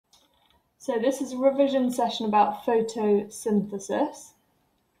So this is a revision session about photosynthesis.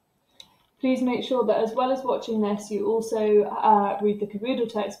 Please make sure that as well as watching this, you also read the Caboodle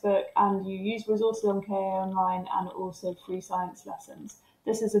textbook and you use resources on KA Online and also free science lessons.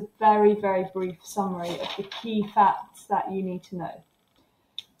 This is a very, very brief summary of the key facts that you need to know.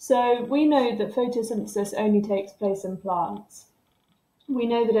 So we know that photosynthesis only takes place in plants. We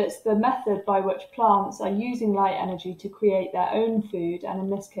know that it's the method by which plants are using light energy to create their own food, and in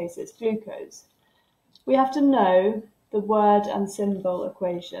this case it's glucose. We have to know the word and symbol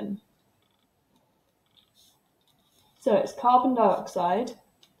equation. So it's carbon dioxide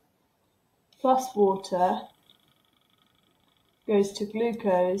plus water goes to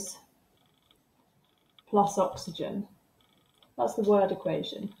glucose plus oxygen. That's the word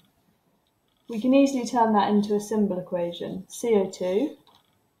equation. We can easily turn that into a symbol equation. CO2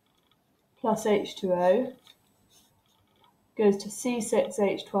 plus H2O goes to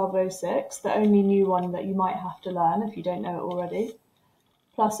C6H12O6, the only new one that you might have to learn if you don't know it already,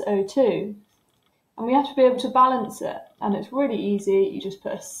 plus O2. And we have to be able to balance it, and it's really easy. You just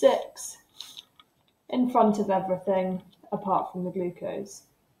put a 6 in front of everything apart from the glucose.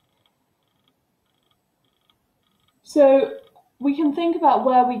 So we can think about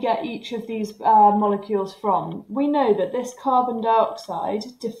where we get each of these molecules from. We know that this carbon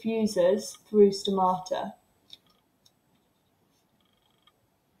dioxide diffuses through stomata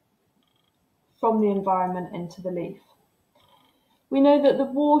from the environment into the leaf. We know that the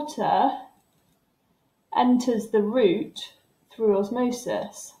water enters the root through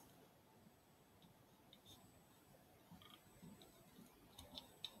osmosis.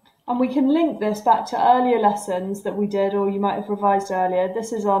 And we can link this back to earlier lessons that we did, or you might have revised earlier.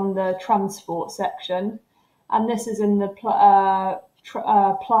 This is on the transport section, and this is in the plant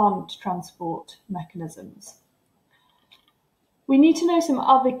transport mechanisms. We need to know some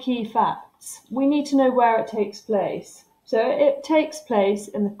other key facts. We need to know where it takes place. So it takes place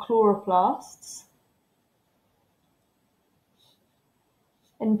in the chloroplasts,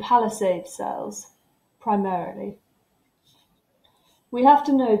 in palisade cells, primarily. We have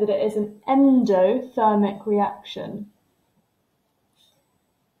to know that it is an endothermic reaction.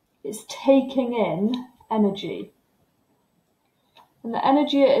 It's taking in energy. And the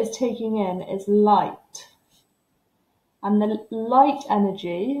energy it is taking in is light. And the light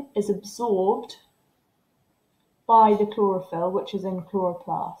energy is absorbed by the chlorophyll, which is in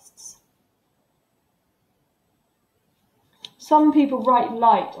chloroplasts. Some people write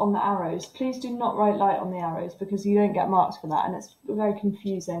light on the arrows. Please do not write light on the arrows because you don't get marks for that, and it's very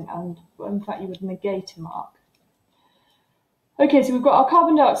confusing, and in fact you would negate a mark. Okay, so we've got our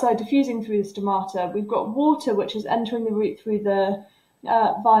carbon dioxide diffusing through the stomata. We've got water which is entering the root through the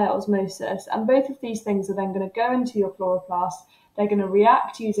via osmosis, and both of these things are then going to go into your chloroplast. They're going to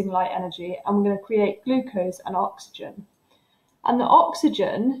react using light energy, and we're going to create glucose and oxygen. And the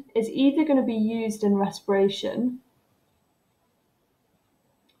oxygen is either going to be used in respiration,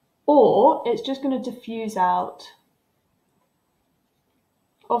 or it's just going to diffuse out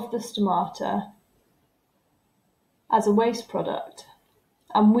of the stomata as a waste product,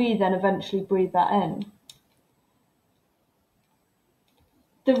 and we then eventually breathe that in.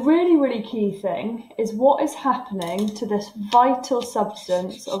 The really, really key thing is what is happening to this vital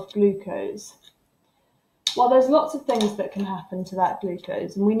substance of glucose. Well, there's lots of things that can happen to that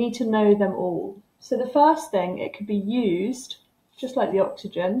glucose, and we need to know them all. So the first thing, it could be used, just like the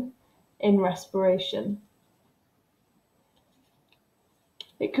oxygen, in respiration.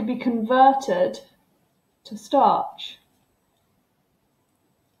 It could be converted to starch,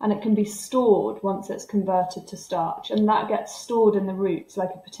 and it can be stored once it's converted to starch, and that gets stored in the roots. Like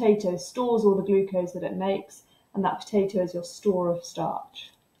a potato stores all the glucose that it makes, and that potato is your store of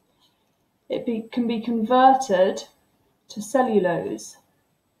starch. It can be converted to cellulose.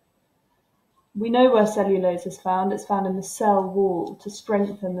 We know where cellulose is found. It's found in the cell wall to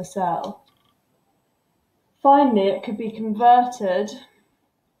strengthen the cell. Finally, it could be converted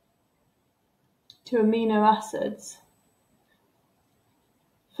to amino acids.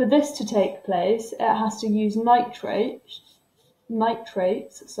 For this to take place, it has to use nitrates, from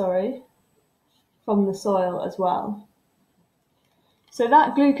the soil as well. So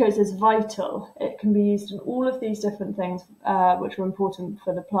that glucose is vital. It can be used in all of these different things which are important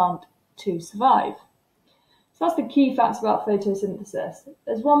for the plant to survive. So that's the key facts about photosynthesis.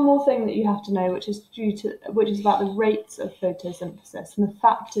 There's one more thing that you have to know, which is about the rates of photosynthesis and the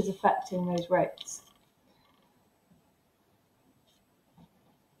factors affecting those rates.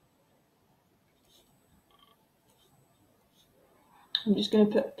 I'm just going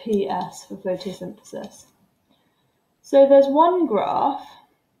to put PS for photosynthesis. So there's one graph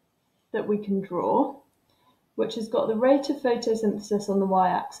that we can draw, which has got the rate of photosynthesis on the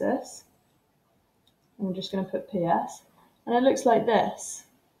y-axis. I'm just going to put PS, and it looks like this.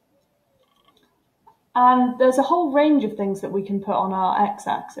 And there's a whole range of things that we can put on our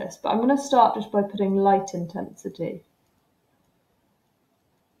x-axis, but I'm going to start just by putting light intensity.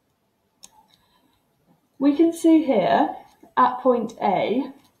 We can see here at point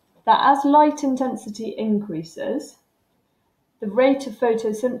A that as light intensity increases, the rate of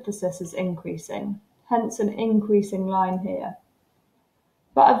photosynthesis is increasing, hence an increasing line here.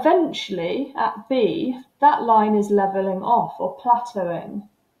 But eventually, at B, that line is levelling off or plateauing.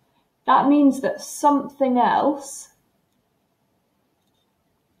 That means that something else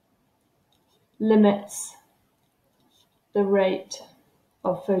limits the rate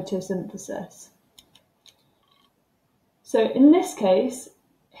of photosynthesis. So in this case,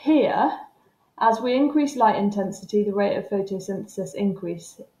 here, as we increase light intensity, the rate of photosynthesis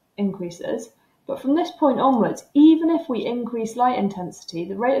increases. But from this point onwards, even if we increase light intensity,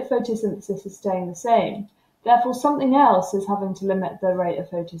 the rate of photosynthesis is staying the same. Therefore, something else is having to limit the rate of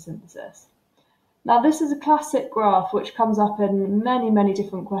photosynthesis. Now, this is a classic graph which comes up in many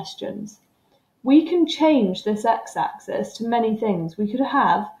different questions. We can change this x-axis to many things. We could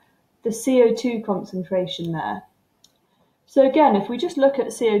have the CO2 concentration there. So again, if we just look at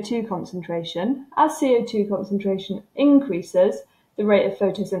CO2 concentration, as CO2 concentration increases, the rate of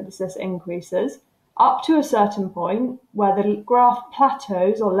photosynthesis increases up to a certain point where the graph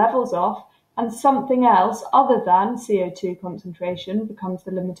plateaus or levels off, and something else other than CO2 concentration becomes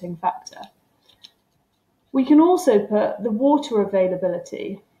the limiting factor. We can also put the water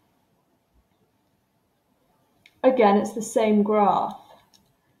availability. Again, it's the same graph.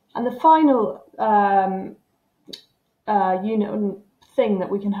 And the final thing that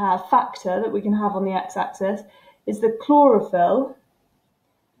we can have, factor that we can have on the x-axis, is the chlorophyll,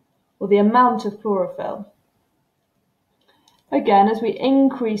 or the amount of chlorophyll. Again, as we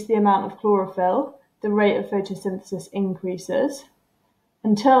increase the amount of chlorophyll, the rate of photosynthesis increases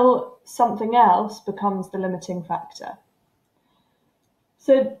until something else becomes the limiting factor.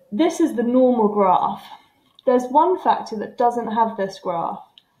 So this is the normal graph. There's one factor that doesn't have this graph.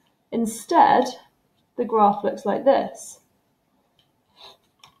 Instead, the graph looks like this.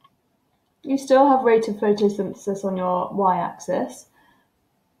 You still have rate of photosynthesis on your y-axis,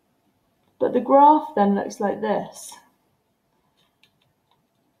 but the graph then looks like this.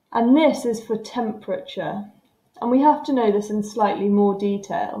 And this is for temperature, and we have to know this in slightly more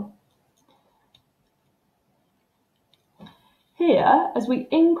detail. Here, as we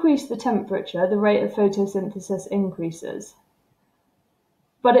increase the temperature, the rate of photosynthesis increases.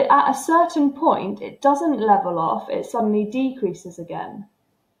 But at a certain point, it doesn't level off, it suddenly decreases again.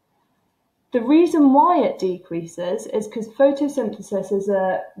 The reason why it decreases is because photosynthesis is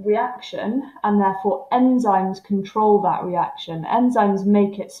a reaction, and therefore enzymes control that reaction. Enzymes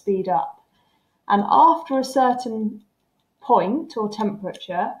make it speed up. And after a certain point or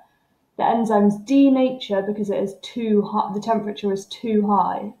temperature, the enzymes denature because it is too high, the temperature is too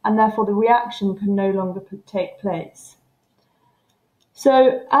high, and therefore the reaction can no longer take place.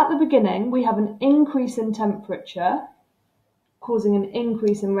 So at the beginning, we have an increase in temperature, causing an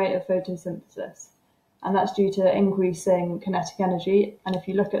increase in rate of photosynthesis. And that's due to increasing kinetic energy. And if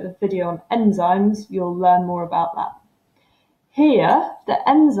you look at the video on enzymes, you'll learn more about that. Here, the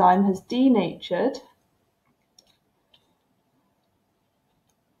enzyme has denatured,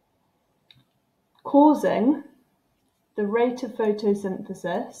 causing the rate of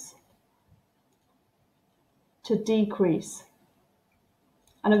photosynthesis to decrease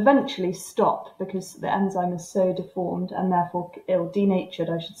and eventually stop because the enzyme is so deformed and therefore denatured,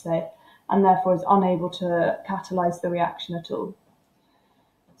 I should say, and therefore is unable to catalyze the reaction at all.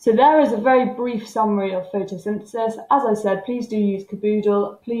 So there is a very brief summary of photosynthesis. As I said, please do use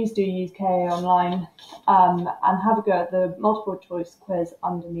Caboodle, please do use KA Online, and have a go at the multiple choice quiz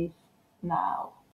underneath now.